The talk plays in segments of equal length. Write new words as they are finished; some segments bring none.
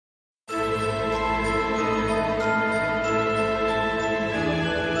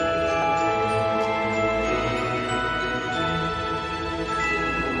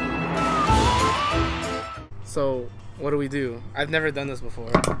What do we do? I've never done this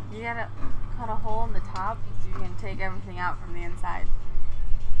before. You gotta cut a hole in the top so you can take everything out from the inside.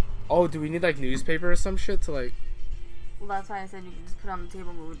 Oh, do we need like newspaper or some shit to like... Well, that's why I said you can just put it on the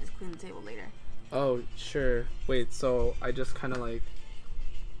table, but we'll just clean the table later. Oh, sure. Wait, so I just kind of like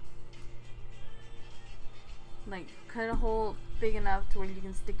cut a hole big enough to where you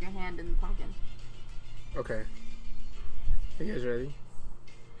can stick your hand in the pumpkin. Okay. Are you guys ready?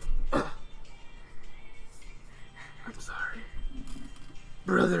 I'm sorry.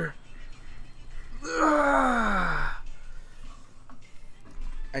 Brother.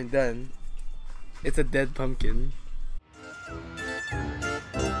 I'm done. It's a dead pumpkin.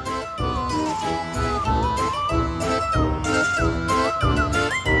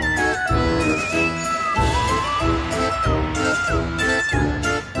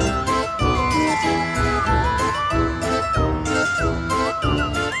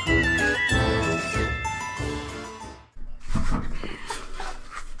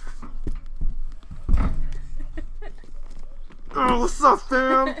 Oh, what's up,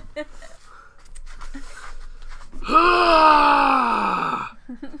 fam?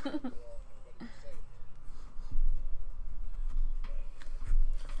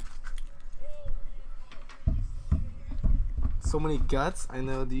 So many guts, I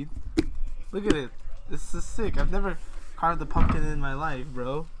know, dude. Look at it. This is sick. I've never carved a pumpkin in my life,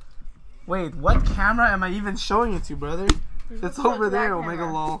 bro. Wait, what camera am I even showing it to, brother? It's over there, Omega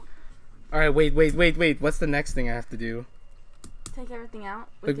lol. Alright, wait. What's the next thing I have to do? Take everything out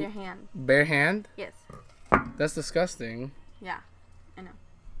with your hand. Bare hand? Yes. That's disgusting. Yeah, I know.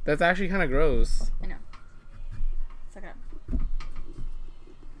 That's actually kind of gross. I know. Suck it up.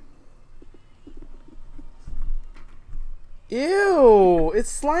 Ew! It's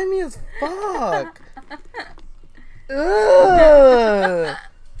slimy as fuck! Ugh!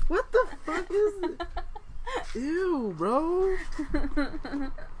 What the fuck is it? Ew, bro!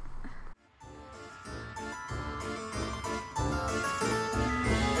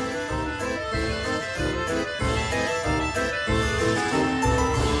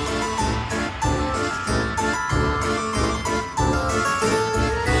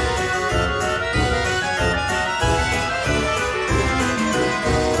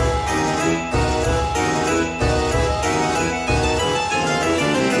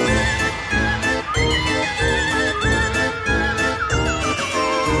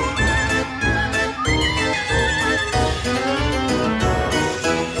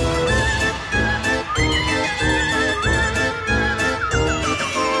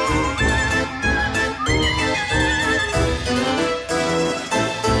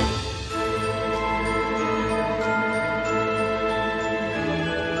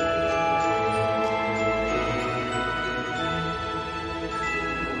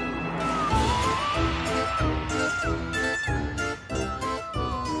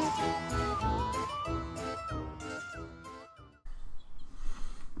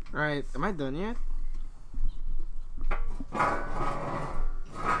 Alright, am I done yet?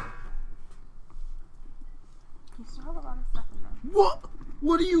 You still have a lot of stuff in there. What?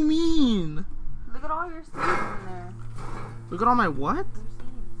 What do you mean? Look at all your seeds in there. Look at all my what?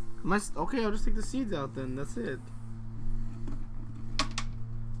 Your seeds. Okay, I'll just take the seeds out then. That's it.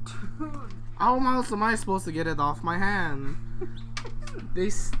 Dude. How else am I supposed to get it off my hand? They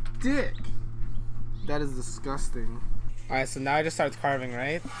stick. That is disgusting. Alright, so now I just start carving,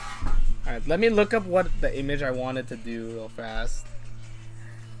 right? Alright, let me look up what the image I wanted to do real fast.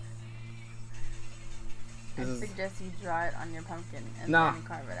 I suggest you draw it on your pumpkin and Nah. then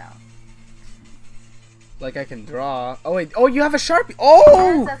carve it out. Like I can draw. Oh wait, oh you have a Sharpie.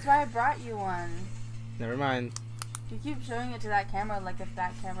 Oh! Yes, that's why I brought you one. Never mind. You keep showing it to that camera like if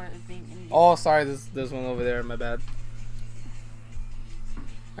that camera is being in you. Oh, sorry, there's one over there, my bad.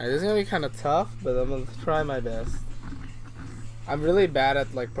 Alright, this is gonna be kind of tough, but I'm gonna try my best. I'm really bad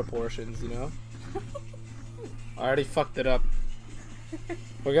at like proportions, you know? I already fucked it up.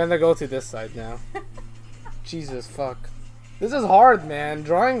 We're gonna go to this side now. Jesus fuck. This is hard, man.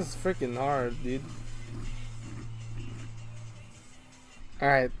 Drawing's freaking hard, dude.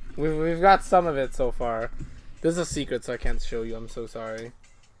 Alright, we've got some of it so far. This is a secret, so I can't show you. I'm so sorry.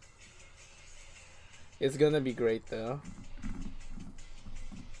 It's gonna be great, though.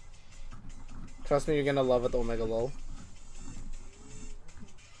 Trust me, you're gonna love it, Omega lol.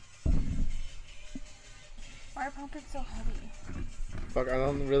 Why are pumpkins so heavy? Fuck, I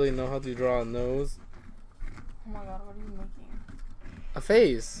don't really know how to draw a nose. Oh my god, what are you making? A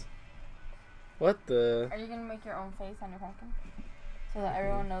face. What the? Are you gonna make your own face on your pumpkin? So that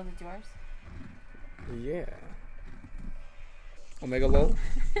everyone knows it's yours? Yeah. Omega lol.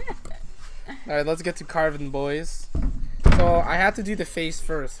 Alright, let's get to carving, boys. So I had to do the face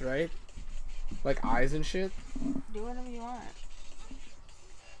first, right? Like eyes and shit. Do whatever you want.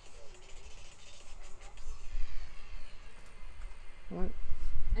 What?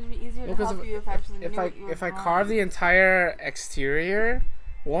 It'd be easier to help you if I carve the entire exterior,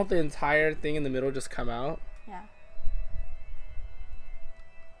 won't the entire thing in the middle just come out? Yeah.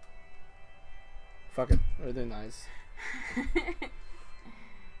 Fuck it. We're doing eyes.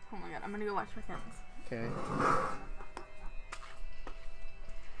 Oh my god, I'm gonna go watch my films. Okay.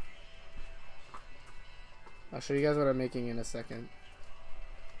 I'll show you guys what I'm making in a second.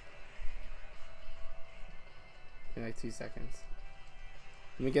 In like 2 seconds.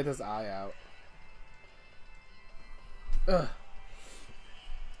 Let me get this eye out. Ugh.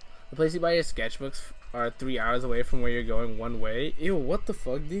 The place you buy your sketchbooks are 3 hours away from where you're going one way. Ew, what the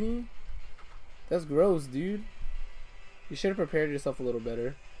fuck, Dini? That's gross, dude. You should have prepared yourself a little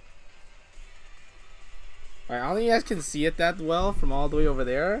better. Alright, I don't think you guys can see it that well from all the way over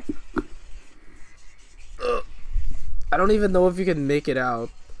there. Ugh. I don't even know if you can make it out.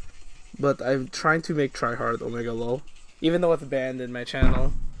 But I'm trying to make Try Hard Omega Low. Even though it's banned in my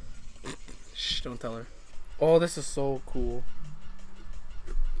channel. Shh, don't tell her. Oh, this is so cool.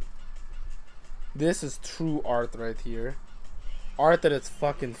 This is true art right here. Art at its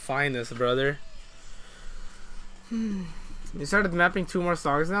fucking finest, brother. You started mapping 2 more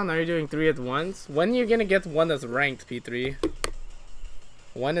songs now? Now you're doing 3 at once? When are you gonna get one that's ranked, P3?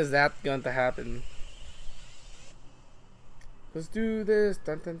 When is that going to happen? Let's do this.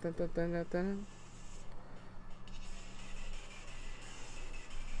 Dun, dun, dun, dun, dun, dun, dun.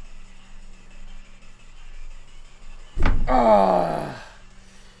 Ah!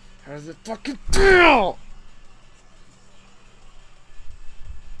 How does it fucking feel?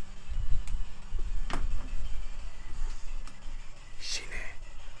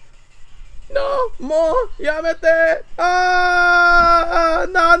 No more yamete. Ah,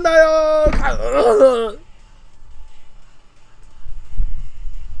 nandayo.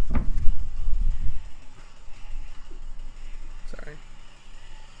 Sorry.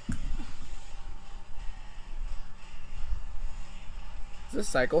 Is this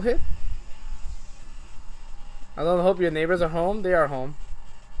cycle hit? I don't hope your neighbors are home. They are home.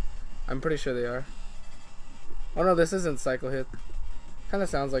 I'm pretty sure they are. Oh no, this isn't cycle hit. Kind of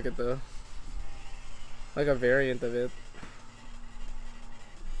sounds like it though. Like a variant of it.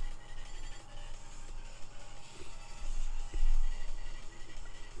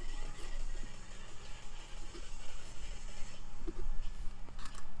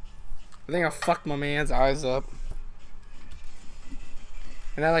 I think I fucked my man's eyes up.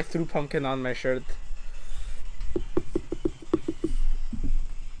 And I like threw pumpkin on my shirt.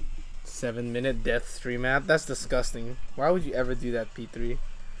 7-minute death stream app? That's disgusting. Why would you ever do that, P3?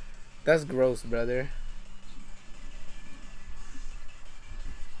 That's gross, brother.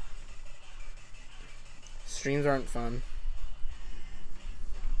 Streams aren't fun.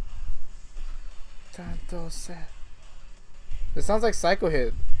 Tanto sad. This sounds like Psycho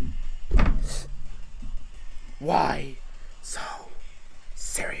Hit. Why so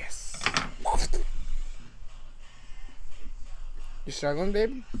serious? You struggling,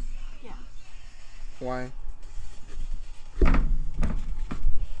 babe? Yeah. Why?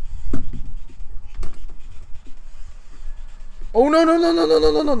 Oh no no no no no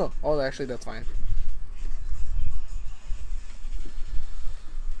no no no no! Oh, actually that's fine.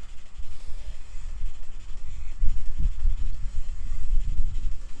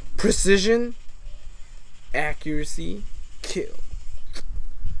 Precision, accuracy, kill.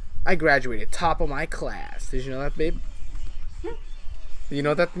 I graduated top of my class. Did you know that, babe? Do you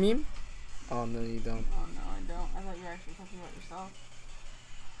know that meme? Oh no, you don't. Oh no, I don't. I thought you were actually talking about yourself.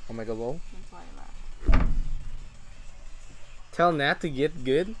 Oh my god, lol. That's why I laughed. Tell Nat to get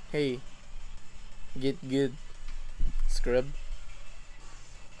good. Hey, get good, scrub.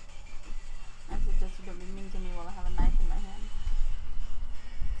 I suggest you don't be mean to me while I have a knife in my hand.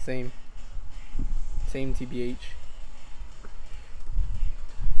 Same. Same TBH.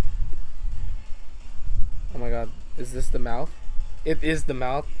 Oh my god, is this the mouth? It is the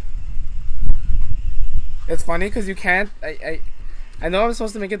mouth. It's funny because you can't. I know I'm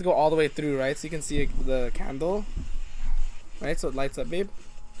supposed to make it go all the way through, right? So you can see the candle. Right, so it lights up, babe.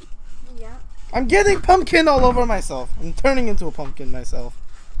 Yeah. I'm getting pumpkin all over myself. I'm turning into a pumpkin myself.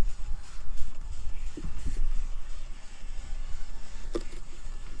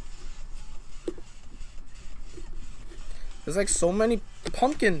 There's like so many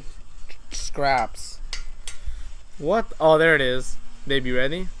pumpkin scraps. What? Oh, there it is. Babe, you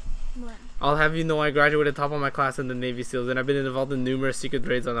ready? What? I'll have you know I graduated top of my class in the Navy SEALs, and I've been involved in numerous secret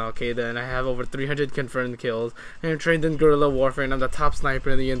raids on Al Qaeda, and I have over 300 confirmed kills. I am trained in guerrilla warfare, and I'm the top sniper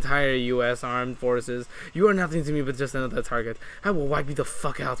in the entire U.S. Armed Forces. You are nothing to me but just another target. I will wipe you the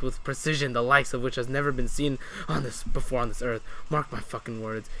fuck out with precision, the likes of which has never been seen before on this earth. Mark my fucking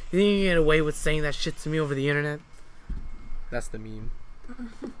words. You think you can get away with saying that shit to me over the internet? That's the meme.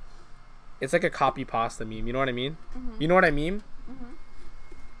 It's like a copy pasta meme. You know what I mean? You know what I mean?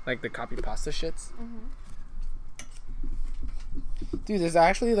 Like the copy pasta shits. Dude, there's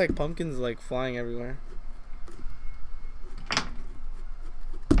actually like pumpkins like flying everywhere.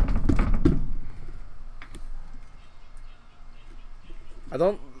 I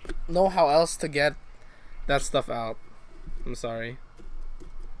don't know how else to get that stuff out. I'm sorry.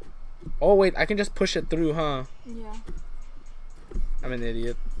 Oh wait, I can just push it through, huh? Yeah. I'm an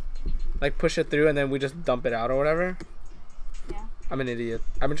idiot. Like push it through and then we just dump it out or whatever? Yeah. I'm an idiot.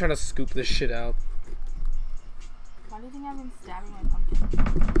 I've been trying to scoop this shit out. Why do you think I've been stabbing my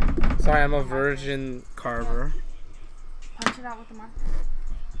pumpkin? Sorry, I'm a virgin carver. Punch it out with the marker.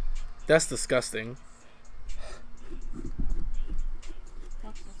 That's disgusting.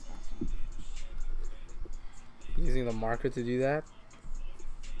 That's disgusting. Using the marker to do that?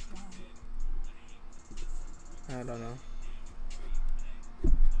 Wow. I don't know.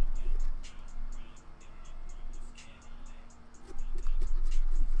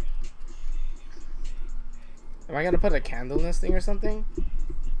 Am I gonna put a candle in this thing or something?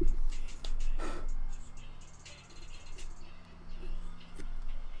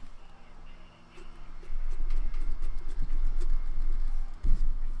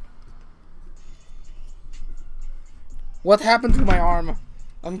 What happened to my arm?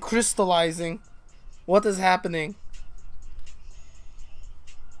 I'm crystallizing. What is happening?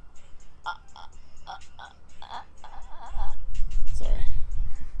 Sorry.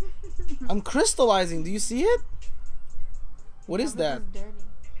 I'm crystallizing. Do you see it? What is that? Dirty.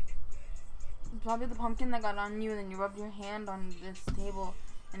 Probably the pumpkin that got on you, and then you rubbed your hand on this table,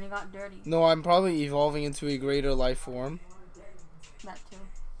 and it got dirty. No, I'm probably evolving into a greater life form. That too.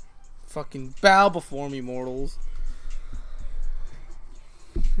 Fucking bow before me, mortals.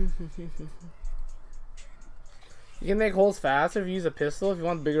 You can make holes faster if you use a pistol. If you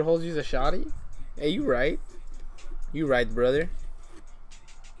want bigger holes, use a shotty. Hey, you right. You right, brother.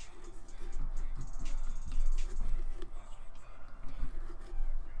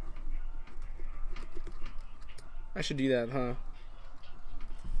 I should do that, huh?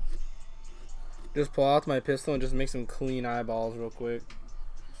 Just pull out my pistol and just make some clean eyeballs real quick.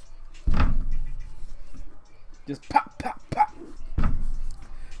 Just pop, pop, pop.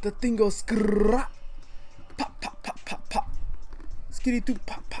 The thing goes skrrrrap. Pop, pop, pop, pop, pop. Skitty doo,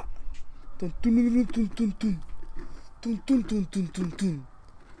 pop, pop. Dun dun dun dun dun dun. Dun dun dun dun dun dun.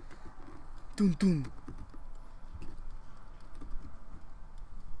 Dun dun.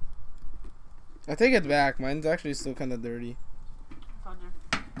 I take it back. Mine's actually still kind of dirty.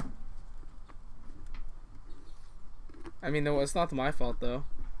 I mean, no, it's not my fault though.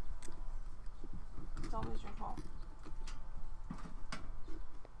 It's always your fault.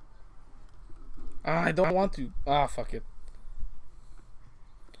 I don't want to. Ah, fuck it.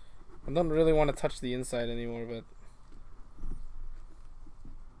 I don't really want to touch the inside anymore, but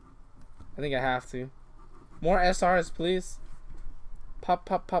I think I have to. More SRs, please. Pop,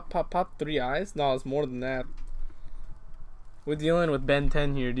 pop, pop, pop, pop. 3 eyes? No, it's more than that. We're dealing with Ben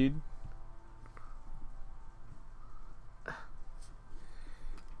 10 here, dude.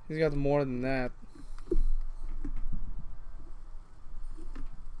 He's got more than that.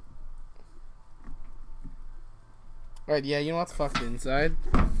 Alright, yeah, you know what? Fuck the inside.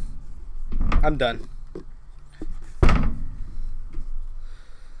 I'm done. Hang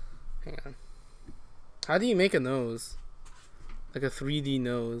on. How do you make a nose? Like a 3D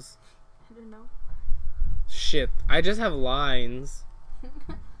nose. I don't know. Shit. I just have lines.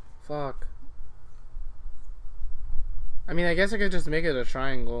 Fuck. I mean, I guess I could just make it a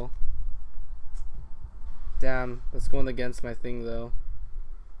triangle. Damn. That's going against my thing, though.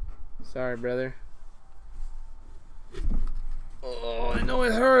 Sorry, brother. Oh, I know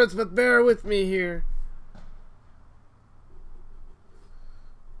it hurts, but bear with me here.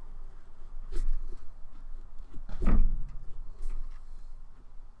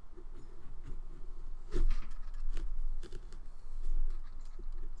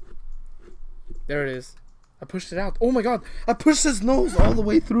 There it is. I pushed it out. Oh my god. I pushed his nose all the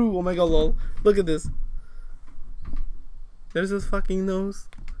way through. Oh my god, lol. Look at this. There's his fucking nose.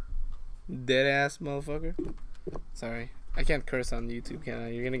 Dead ass motherfucker. Sorry. I can't curse on YouTube, can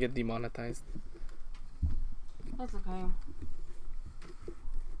I? You're gonna get demonetized. That's okay.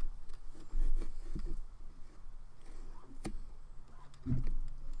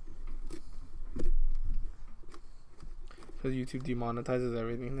 Because YouTube demonetizes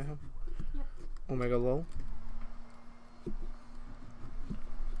everything now. Yep. Omega low.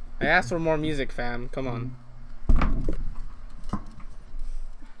 I asked for more music, fam. Come on.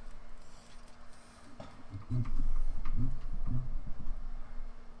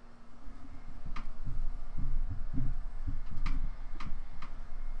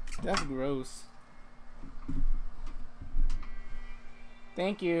 That's gross.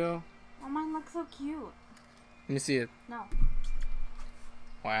 Thank you. Oh, mine looks so cute. Let me see it. No.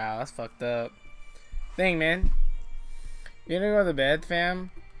 Wow, that's fucked up. Dang, man. You're gonna go to bed,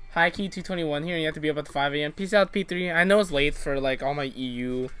 fam? High key 221 here, and you have to be up at 5 a.m. Peace out, P3. I know it's late for like all my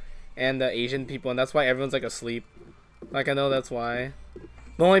EU and Asian people, and that's why everyone's like asleep. Like, I know that's why.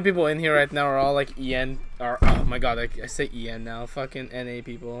 The only people in here right now are all like EN, or oh my god, I say EN now. Fucking NA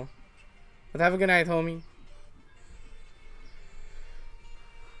people. But have a good night, homie.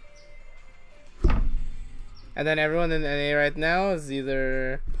 And then everyone in NA right now is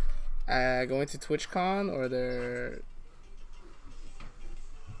either going to TwitchCon or they're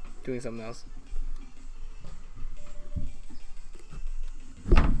doing something else.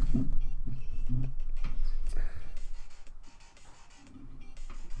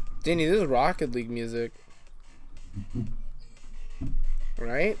 Danny, this is Rocket League music.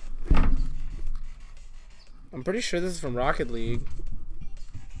 Right? I'm pretty sure this is from Rocket League.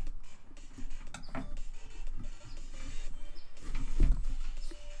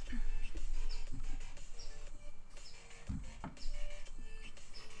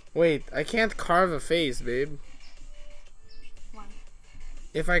 Wait, I can't carve a face, babe. Why?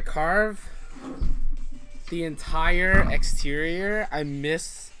 If I carve the entire exterior, I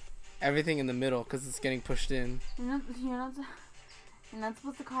miss everything in the middle because it's getting pushed in. You're not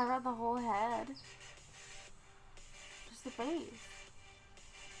supposed to carve out the whole head. Just the face.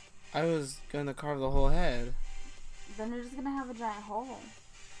 I was gonna carve the whole head. Then you're just gonna have a giant hole.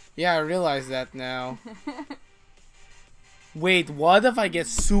 Yeah, I realize that now. Wait, what if I get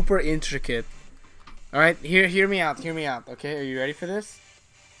super intricate? Alright, hear me out, okay? Are you ready for this?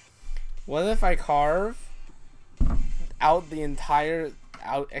 What if I carve out the entire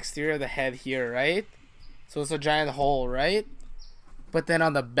exterior of the head here, right? So it's a giant hole, right? But then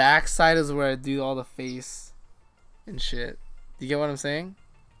on the back side is where I do all the face and shit. Do you get what I'm saying?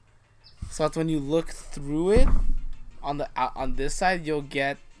 So that's when you look through it, on this side you'll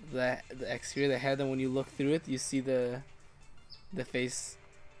get the exterior of the head, and when you look through it you see the face.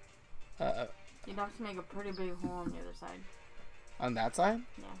 You'd have to make a pretty big hole on the other side. On that side?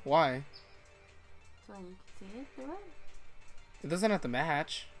 Yeah. Why? So you can see it through it? It doesn't have to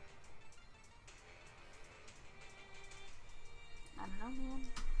match. I don't know, man.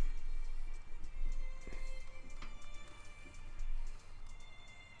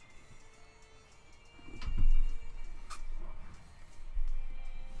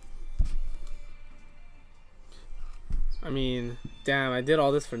 I mean, damn, I did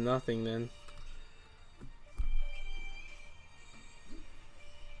all this for nothing, man.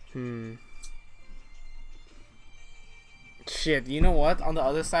 Shit, you know what? On the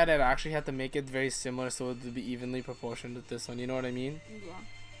other side, I'd actually have to make it very similar so it would be evenly proportioned with this one. You know what I mean? Yeah.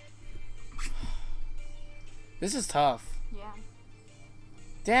 This is tough. Yeah.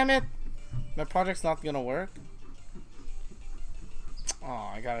 Damn it! My project's not gonna work. Oh,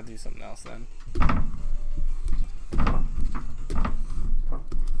 I gotta do something else then.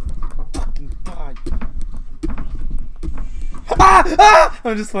 Fucking God. Ah! Ah!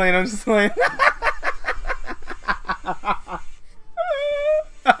 I'm just playing.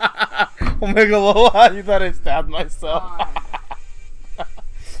 Omega Loa, you thought I stabbed myself.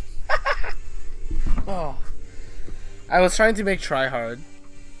 Oh. I was trying to make try hard.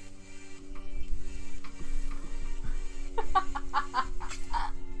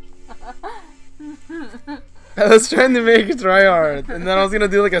 I was trying to make it try hard, and then I was gonna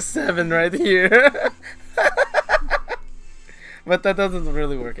do like a 7 right here. But that doesn't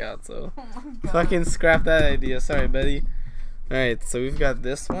really work out, so fucking scrap that idea. Sorry, buddy. Alright, so we've got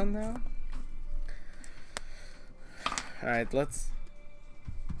this one now. Alright, let's...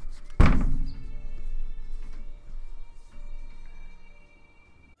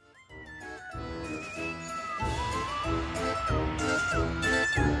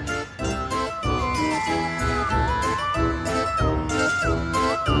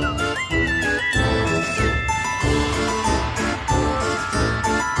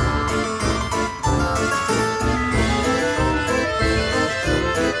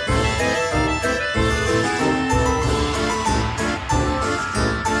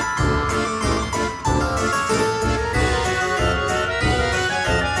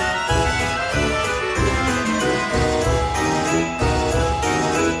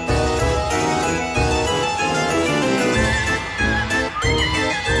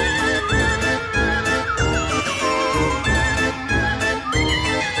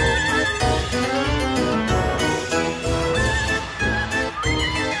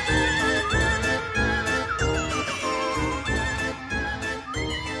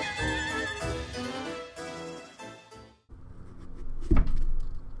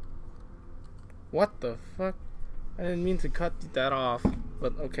 What the fuck? I didn't mean to cut that off,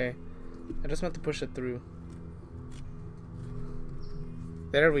 but okay. I just meant to push it through.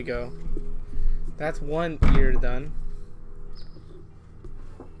 There we go. That's one ear done.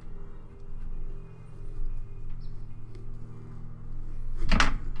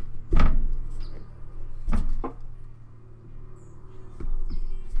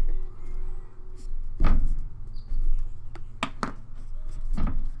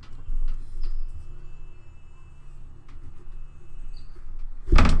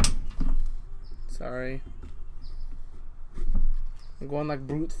 Sorry. I'm going like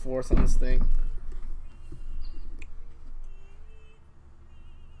brute force on this thing.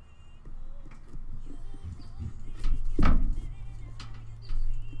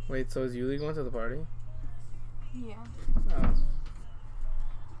 Wait, so is Yuli going to the party? Yeah. Oh.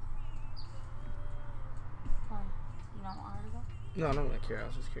 Why? You don't want her to go? No, I don't really care. I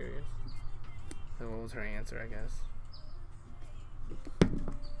was just curious. And what was her answer, I guess?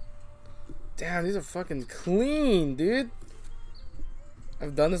 Damn, these are fucking clean, dude.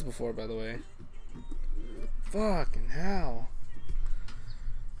 I've done this before, by the way. Fucking hell.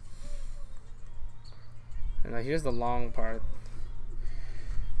 And now here's the long part.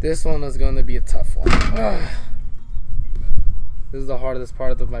 This one is going to be a tough one. Ugh. This is the hardest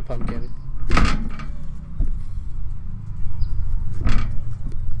part of my pumpkin.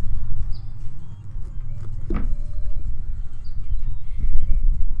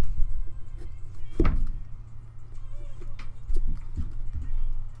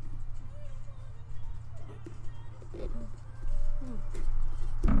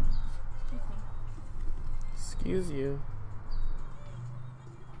 Excuse you.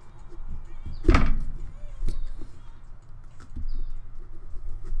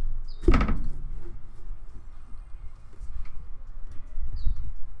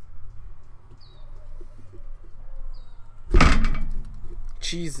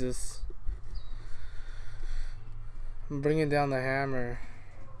 Jesus. I'm bringing down the hammer.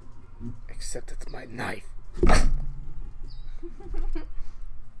 Except it's my knife.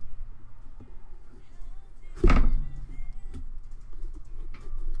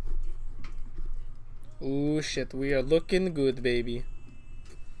 Ooh, shit. We are looking good, baby.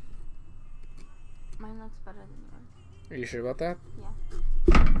 Mine looks better than yours. Are you sure about that?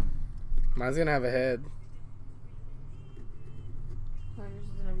 Yeah. Mine's gonna have a head. So yours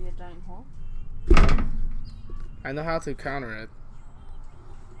is gonna be a giant hole? I know how to counter it.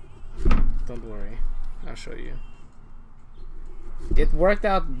 Don't worry. I'll show you. It worked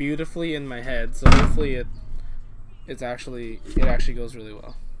out beautifully in my head, so hopefully it actually goes really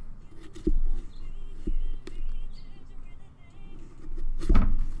well.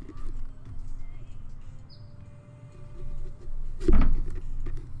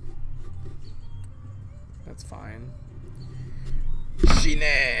 That's fine.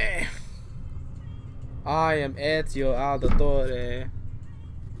 Shine! I am Ezio Auditore.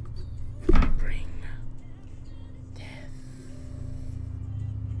 I bring death.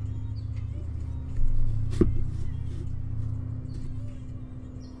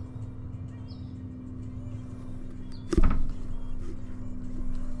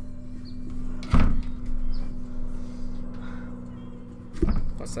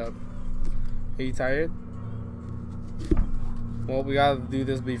 What's up? Are you tired? Well, we gotta do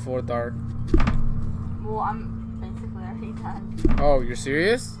this before dark. Well, I'm basically already done. Oh, you're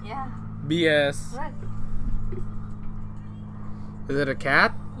serious? Yeah. BS. Look. Is it a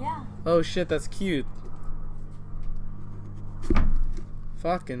cat? Yeah. Oh shit, that's cute.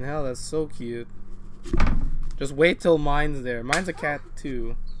 Fucking hell, that's so cute. Just wait till mine's there. Mine's a cat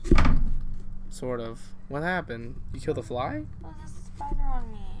too. Sort of. What happened? You killed a fly? There's a spider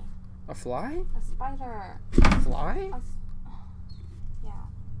on me. A fly? A spider. A fly? Yeah.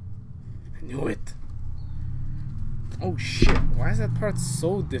 I knew it. Oh shit, why is that part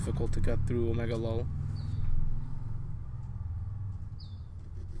so difficult to cut through, Omega lol?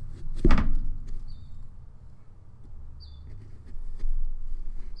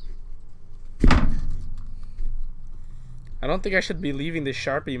 I don't think I should be leaving the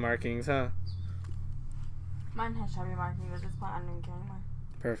Sharpie markings, huh? Mine has Sharpie markings at this point. I don't even care anymore.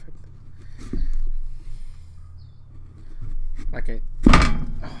 Perfect. Okay.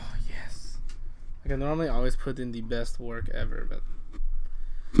 Oh, yes. Like I normally always put in the best work ever, but...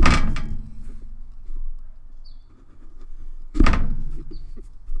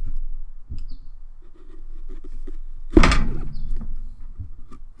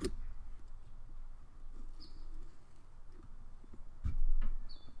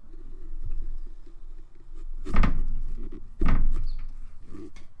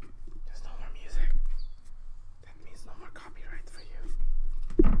 There's no more music.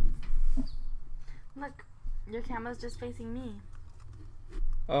 Look, your camera's just facing me.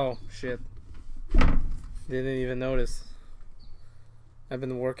 Oh, shit. Didn't even notice. I've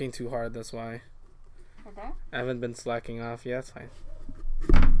been working too hard, that's why. Right there? I haven't been slacking off. Yeah, it's fine.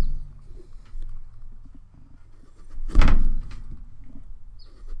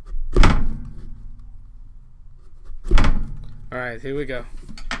 Alright, here we go.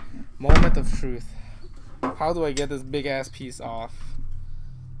 Moment of truth. How do I get this big ass piece off?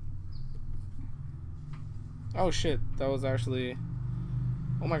 Oh shit, that was actually...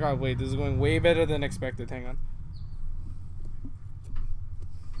 Oh my god, wait, this is going way better than expected. Hang on.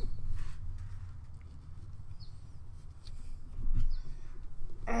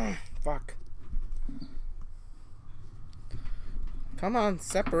 Fuck. Come on,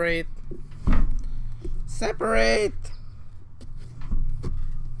 separate. Separate!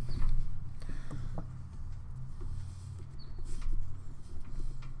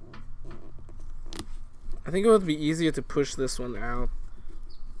 I think it would be easier to push this one out.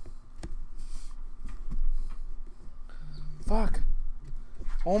 Fuck.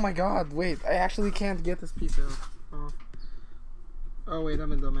 Oh my god, wait. I actually can't get this piece out. Oh wait,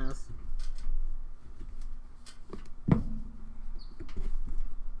 I'm a dumbass.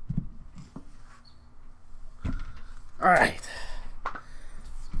 Alright.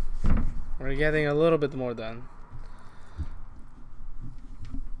 We're getting a little bit more done.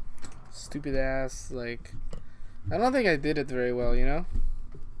 Stupid ass, like... I don't think I did it very well, you know?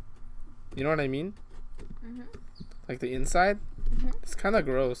 You know what I mean? Mm-hmm. Like the inside? Mm-hmm. It's kind of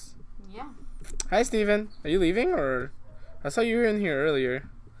gross. Yeah. Hi, Steven. Are you leaving or... I saw you were in here earlier.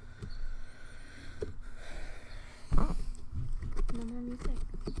 No more music.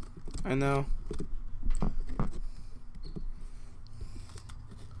 I know. I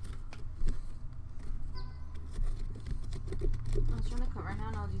was trying to cut right now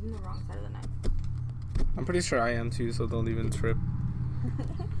and I was using the wrong side of the knife. I'm pretty sure I am too, so don't even trip.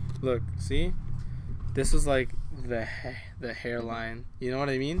 Look, see? This is like the hairline. You know what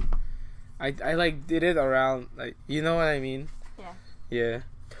I mean? I like did it around, like, you know what I mean? Yeah. Yeah.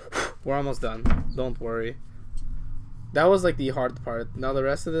 We're almost done. Don't worry. That was like the hard part. Now the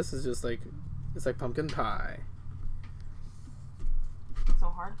rest of this is just like, it's like pumpkin pie. So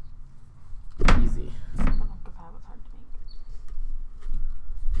hard? Easy. The pumpkin pie was hard to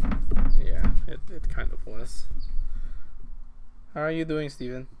make. Yeah, it kind of was. How are you doing,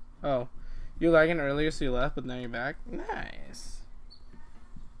 Steven? Oh, you were lagging earlier, so you left, but now you're back? Nice.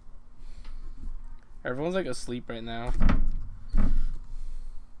 Everyone's like asleep right now.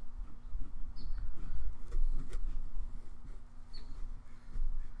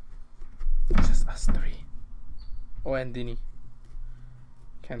 Just us three. Oh, and Dinny.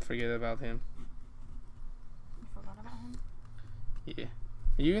 Can't forget about him. You forgot about him? Yeah.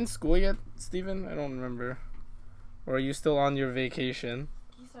 Are you in school yet, Steven? I don't remember. Or are you still on your vacation?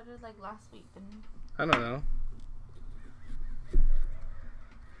 He started like last week, didn't he? I don't know.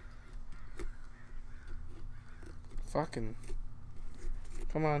 Fucking.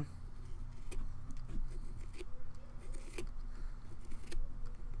 Come on.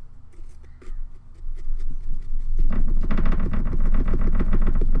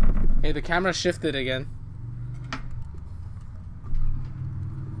 Hey, the camera shifted again.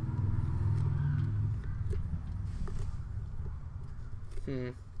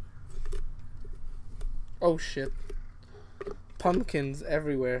 Oh shit. Pumpkins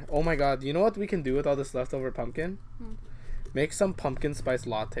everywhere. Oh my god, you know what we can do with all this leftover pumpkin? Make some pumpkin spice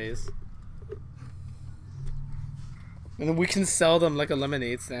lattes. And then we can sell them like a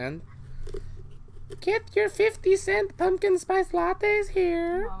lemonade stand. Get your 50-cent pumpkin spice lattes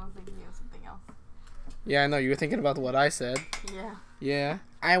here. No, I was thinking of something else. Yeah, I know. You were thinking about what I said. Yeah. Yeah.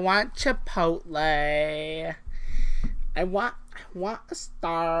 I want Chipotle. I want a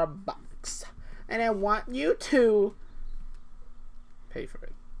Starbucks. And I want you to pay for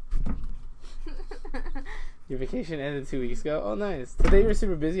it. Your vacation ended 2 weeks ago? Oh, nice. Today you were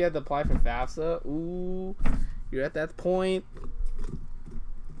super busy. You had to apply for FAFSA. Ooh. You're at that point.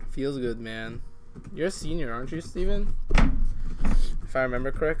 Feels good, man. You're a senior, aren't you, Steven? If I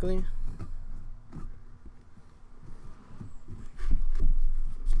remember correctly.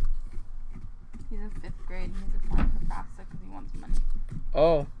 He's in 5th grade and he's applying for FAFSA because he wants money.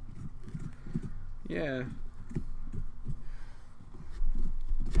 Oh. Yeah.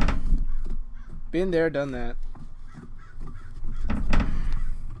 Been there, done that.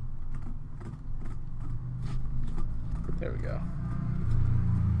 There we go.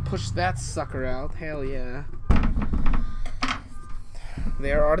 Push that sucker out. Hell yeah.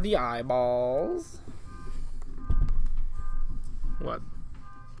 There are the eyeballs. What?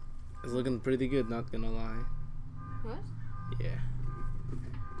 It's looking pretty good, not gonna lie. Yours? Yeah.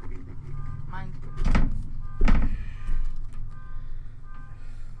 Mine's pretty.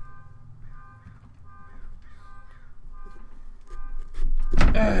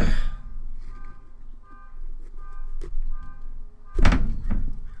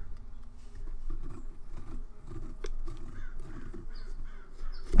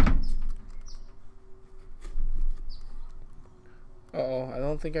 Uh-oh, I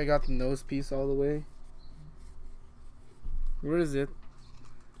don't think I got the nose piece all the way. Where is it?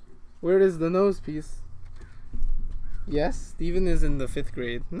 Where is the nose piece? Yes, Steven is in the 5th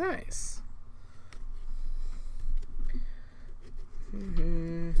grade. Nice.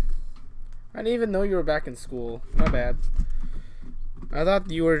 I didn't even know you were back in school. My bad. I thought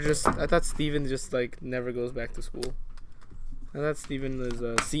Steven just like never goes back to school. I thought Steven is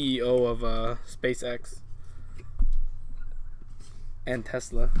a CEO of SpaceX and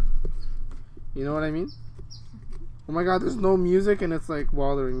Tesla. You know what I mean? Oh my god, there's no music and it's like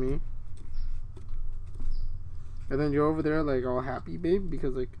bothering me. And then you're over there like all happy, babe,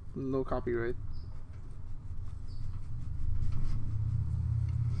 because like no copyright.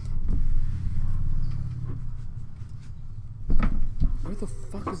 Where the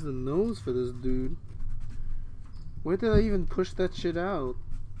fuck is the nose for this dude? Where did I even push that shit out?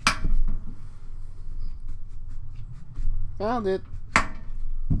 Found it.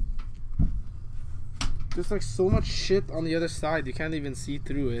 There's like so much shit on the other side, you can't even see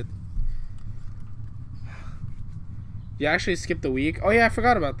through it. You actually skipped a week? Oh yeah, I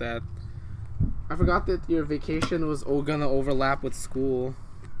forgot about that. I forgot that your vacation was gonna overlap with school.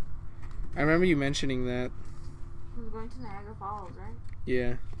 I remember you mentioning that. We're going to Niagara Falls, right?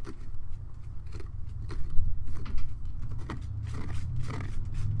 Yeah.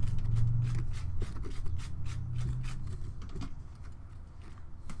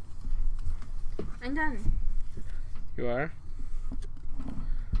 I'm done. You are?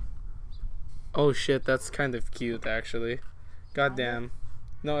 Oh shit, that's kind of cute actually. God damn.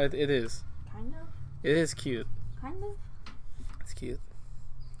 No, it is. Kind of? It is cute. Kind of? It's cute.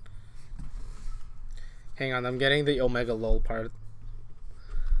 Hang on, I'm getting the Omega lol part.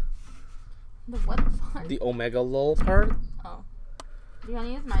 The what part? The Omega lol part? Oh. Do you want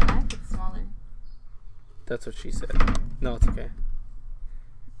to use my knife? It's smaller. That's what she said. No, it's okay.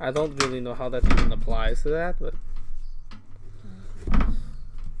 I don't really know how that even applies to that, but...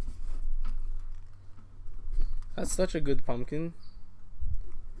 That's such a good pumpkin.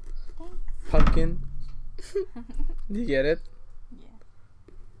 Thanks. Pumpkin. Do you get it? Yeah.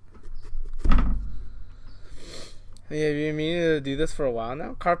 Hey, have you been meaning to do this for a while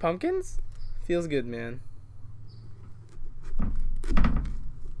now? Carve pumpkins? Feels good, man.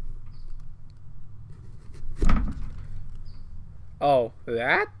 Oh,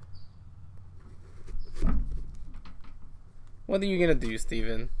 that? What are you gonna do,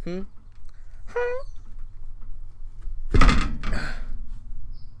 Steven? Huh?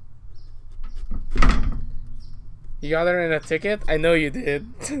 You got her in a ticket? I know you did.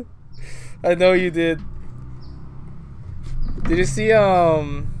 I know you did. Did you see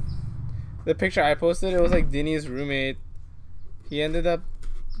the picture I posted? It was like Dinny's roommate. He ended up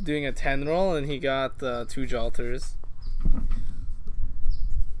doing a 10 roll and he got 2 Jalters.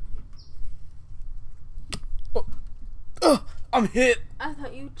 Oh, I'm hit. I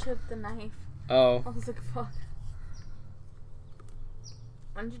thought you chipped the knife. Oh. I was like, fuck.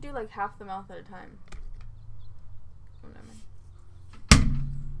 Why don't you do like half the mouth at a time? Oh, never mind.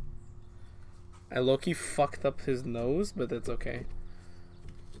 I low-key fucked up his nose, but it's okay.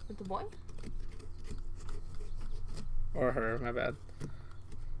 With the boy? Or her, my bad.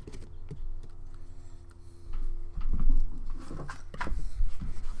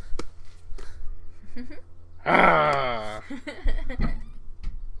 Ah!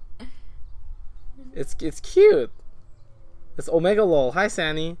 It's cute. It's Omega lol. Hi,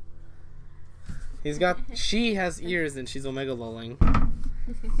 Sanny. She has ears and she's Omega lolling.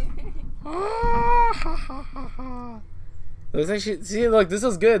 Looks like see, look, this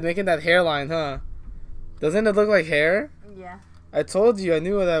was good, making that hairline, huh? Doesn't it look like hair? Yeah. I told you, I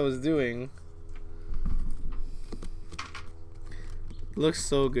knew what I was doing. Looks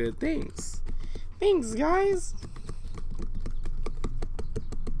so good. Thanks. Thanks, guys.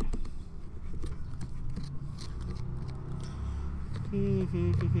 Oh my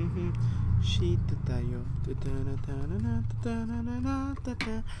god.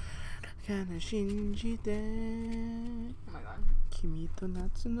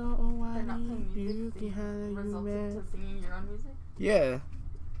 They're not playing music. They resulted to singing your own music? Yeah.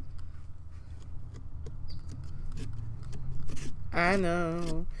 I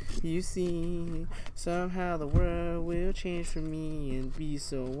know, you see, somehow the world will change for me and be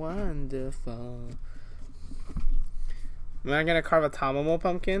so wonderful. Am I gonna carve a Tamamo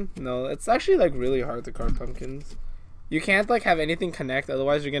pumpkin? No, it's actually like really hard to carve pumpkins. You can't like have anything connect,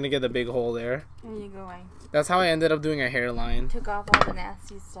 otherwise you're gonna get a big hole there. There you go, I That's how I ended up doing a hairline. took off all the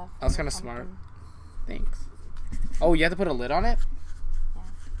nasty stuff. I was kind of smart. Thanks. Oh, you have to put a lid on it? Yeah.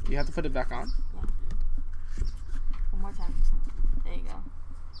 You have to put it back on? Yeah. One more time. There you go.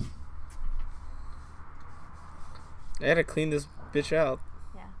 I had to clean this bitch out.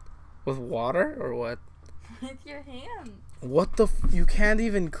 Yeah. With water or what? With your hands. What the you can't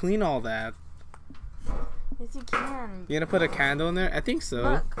even clean all that. Yes, you can. You gonna put a candle in there? I think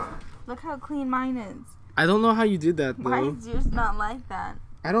so. Look how clean mine is. I don't know how you did that though. Mine's just not like that.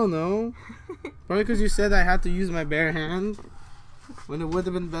 I don't know. Probably because you said I had to use my bare hand. When it would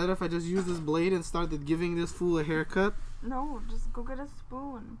have been better if I just used this blade and started giving this fool a haircut. No, just go get a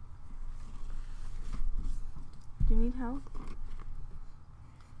spoon. Do you need help?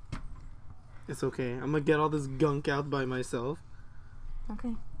 It's okay. I'm gonna get all this gunk out by myself.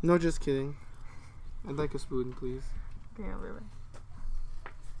 Okay. No, just kidding. I'd like a spoon, please. Okay, I'll be right.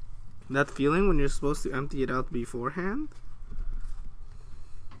 That feeling when you're supposed to empty it out beforehand?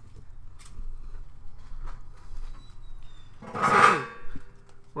 It's okay.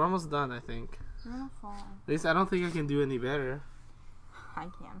 We're almost done, I think. I'm gonna fall. At least I don't think I can do any better. I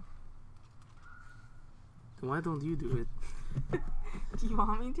can. Then why don't you do it? Do you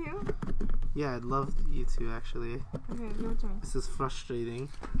want me to? Yeah, I'd love you to, actually. Okay, give it to me. This is frustrating.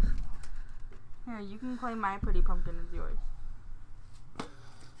 Here, you can claim my pretty pumpkin as yours.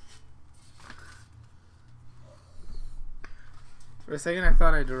 For a second, I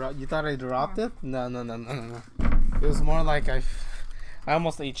thought you thought I dropped it? No. It was more like I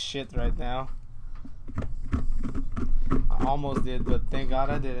almost ate shit right now. I almost did, but thank God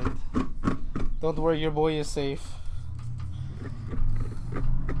I didn't. Don't worry, your boy is safe.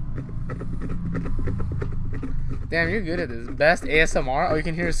 Damn, you're good at this. Best ASMR? Oh, you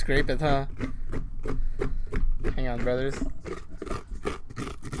can hear her scrape it, huh? Hang on, brothers.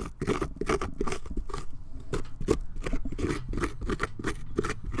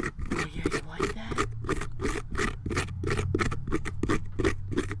 Oh yeah, you like that?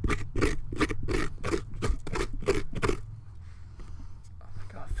 Oh my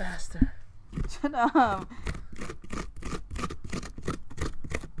God, faster. Shut up.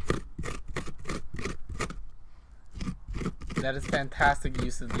 That is fantastic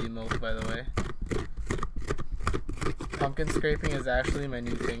use of the emote, by the way. Pumpkin scraping is actually my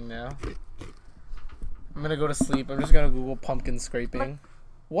new thing now. I'm gonna go to sleep. I'm just gonna Google pumpkin scraping.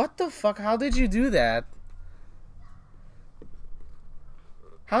 What the fuck? How did you do that?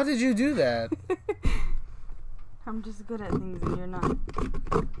 How did you do that? I'm just good at things and you're not.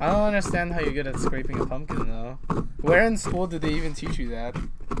 I don't understand how you're good at scraping a pumpkin, though. Where in school did they even teach you that?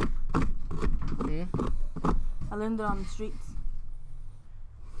 Hmm? I learned it on the streets.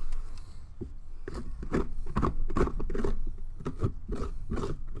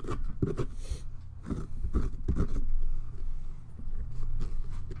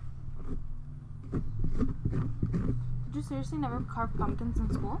 Did you seriously never carve pumpkins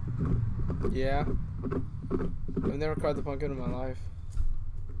in school? Yeah. I've never carved a pumpkin in my life.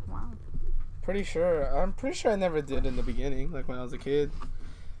 Wow. I'm pretty sure I never did in the beginning, like when I was a kid.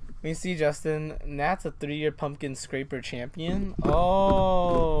 You see, Justin, Nat's a 3-year pumpkin scraper champion.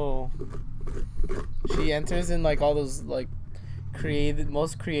 Oh. She enters in like all those like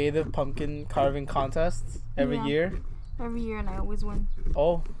most creative pumpkin carving contests every year. Every year, and I always win.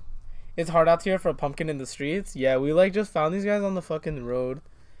 Oh. It's hard out here for a pumpkin in the streets. Yeah, we like just found these guys on the fucking road.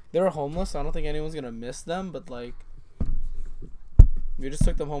 They were homeless, so I don't think anyone's gonna miss them, but like we just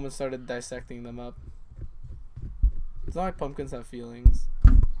took them home and started dissecting them up. It's not like pumpkins have feelings.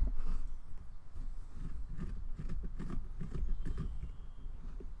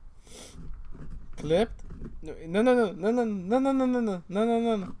 Clipped? No. I'm gonna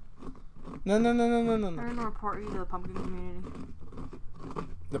report you to the pumpkin community.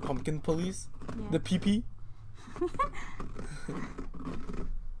 The pumpkin police? Yeah. The PP?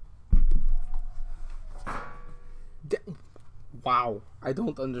 Wow. I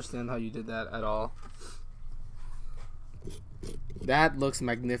don't understand how you did that at all. That looks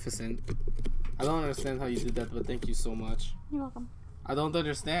magnificent. I don't understand how you did that, but thank you so much. You're welcome. I don't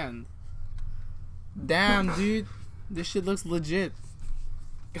understand. Damn, dude. This shit looks legit.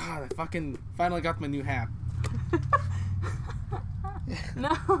 God, I fucking finally got my new hat. No,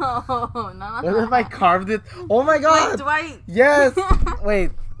 not What if I carved it? Oh my God! Wait, Dwight! Yes!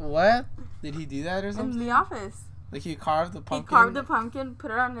 Wait, what? Did he do that or something? In the office. Like he carved the He pumpkin. carved the pumpkin,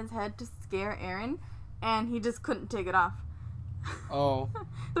 put it on his head to scare Aaron, and he just couldn't take it off. Oh.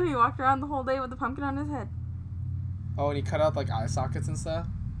 So he walked around the whole day with the pumpkin on his head. Oh, and he cut out like eye sockets and stuff?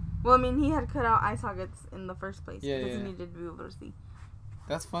 Well, I mean, he had cut out eye sockets in the first place Yeah, because yeah. he needed to be able to see.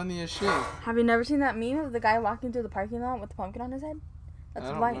 That's funny as shit. Have you never seen that meme of the guy walking through the parking lot with the pumpkin on his head? That's I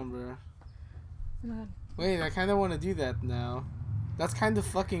don't Dwight. remember. Oh my god. Wait, I kind of want to do that now. That's kind of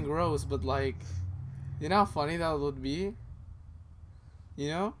fucking gross, but like, you know how funny that would be? You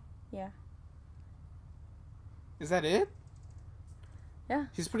know? Yeah. Is that it? Yeah.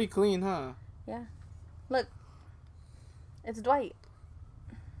 He's pretty clean, huh? Yeah. Look. It's Dwight.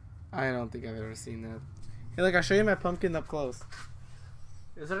 I don't think I've ever seen that. Hey, look, I'll show you my pumpkin up close.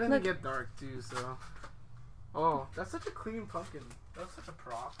 It's starting to get dark, too, so... Oh, that's such a clean pumpkin. That's such a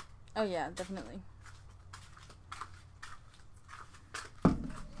prop. Oh, yeah, definitely.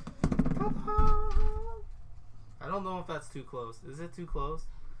 I don't know if that's too close. Is it too close?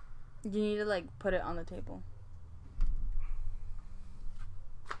 You need to, like, put it on the table.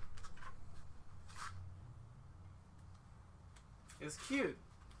 It's cute.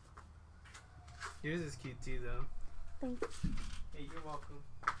 Yours is cute too, though. Thanks. Hey, you're welcome.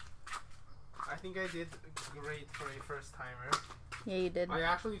 I think I did great for a first timer. Yeah, you did. I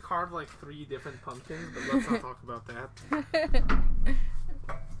actually carved like 3 different pumpkins, but let's not talk about that.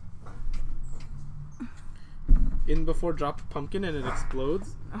 In before drop pumpkin and it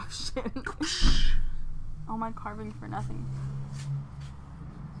explodes. Oh shit. All my carving for nothing.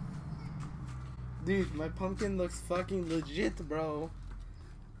 Dude, my pumpkin looks fucking legit, bro.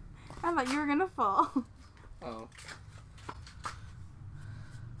 I thought you were gonna fall. Oh.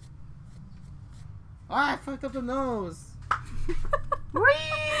 Ah, I fucked up the nose.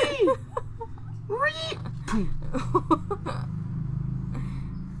 Whee! Whee!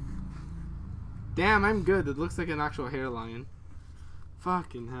 Damn, I'm good. It looks like an actual hairline.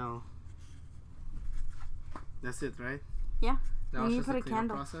 Fucking hell. That's it, right? Yeah. Now And it's you just put a a cleanup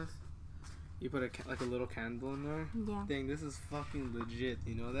candle. process. You put like a little candle in there. Yeah. Dang, this is fucking legit.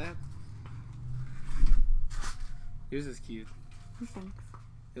 You know that? Yours is cute. Thanks.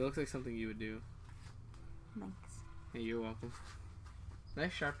 It looks like something you would do. Thanks. Hey, you're welcome.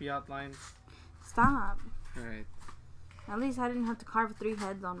 Nice Sharpie outlines. Stop. Alright. At least I didn't have to carve 3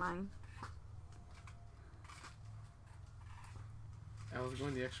 heads on mine. I was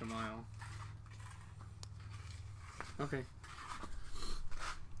going the extra mile. Okay.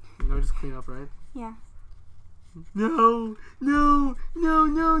 Now just clean up, right? Yeah. No! No! No,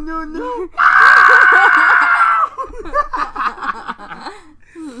 no, no, no! I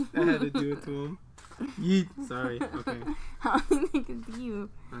had to do it to him. Yeet. Sorry. Okay. I don't think it's you.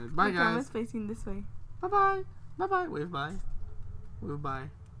 Alright, bye, The camera's guys. facing this way. Bye-bye. Bye-bye. Wave bye. Wave bye.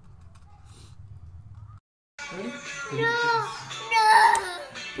 Ready? No!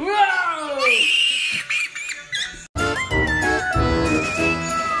 Whoa!